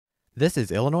This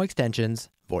is Illinois Extension's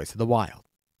Voice of the Wild.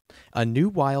 A new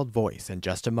wild voice in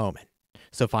just a moment.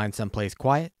 So find someplace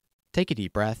quiet, take a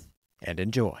deep breath, and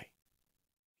enjoy.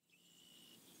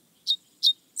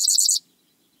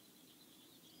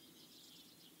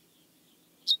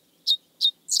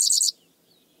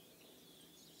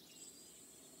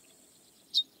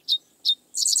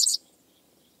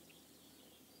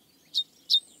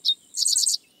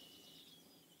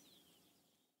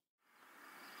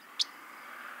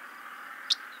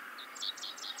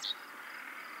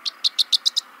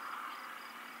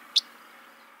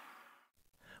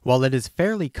 While it is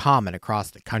fairly common across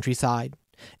the countryside,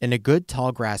 in a good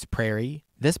tallgrass prairie,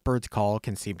 this bird's call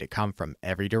can seem to come from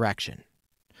every direction.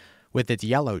 With its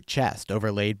yellow chest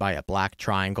overlaid by a black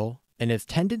triangle and its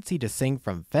tendency to sing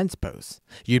from fence posts,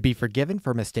 you'd be forgiven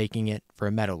for mistaking it for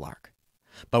a meadowlark.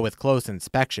 But with close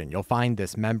inspection, you'll find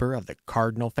this member of the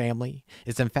cardinal family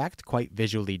is in fact quite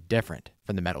visually different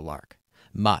from the meadowlark,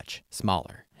 much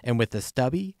smaller, and with a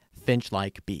stubby,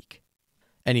 finch-like beak.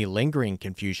 Any lingering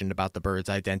confusion about the bird's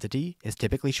identity is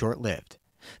typically short-lived.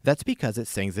 That's because it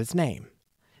sings its name.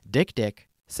 Dick,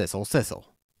 cissel-cissel.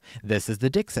 This is the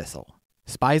Dickcissel,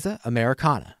 Spiza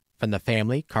americana, from the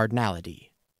family Cardinalidae.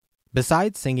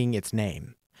 Besides singing its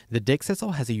name, the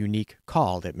Dickcissel has a unique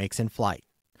call that makes in flight,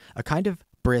 a kind of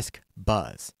brisk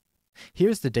buzz.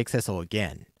 Here's the Dickcissel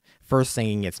again, first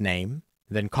singing its name,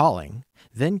 then calling,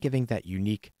 then giving that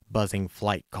unique buzzing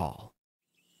flight call.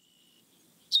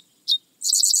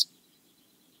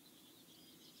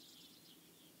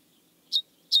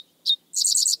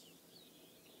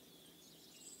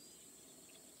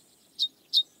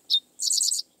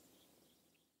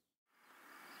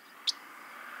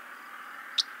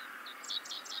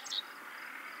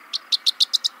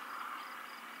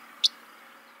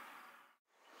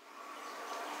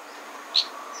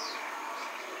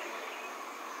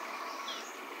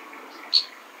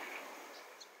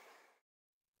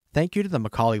 Thank you to the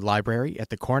Macaulay Library at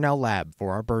the Cornell Lab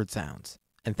for our bird sounds.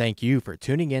 And thank you for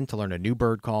tuning in to learn a new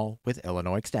bird call with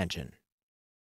Illinois Extension.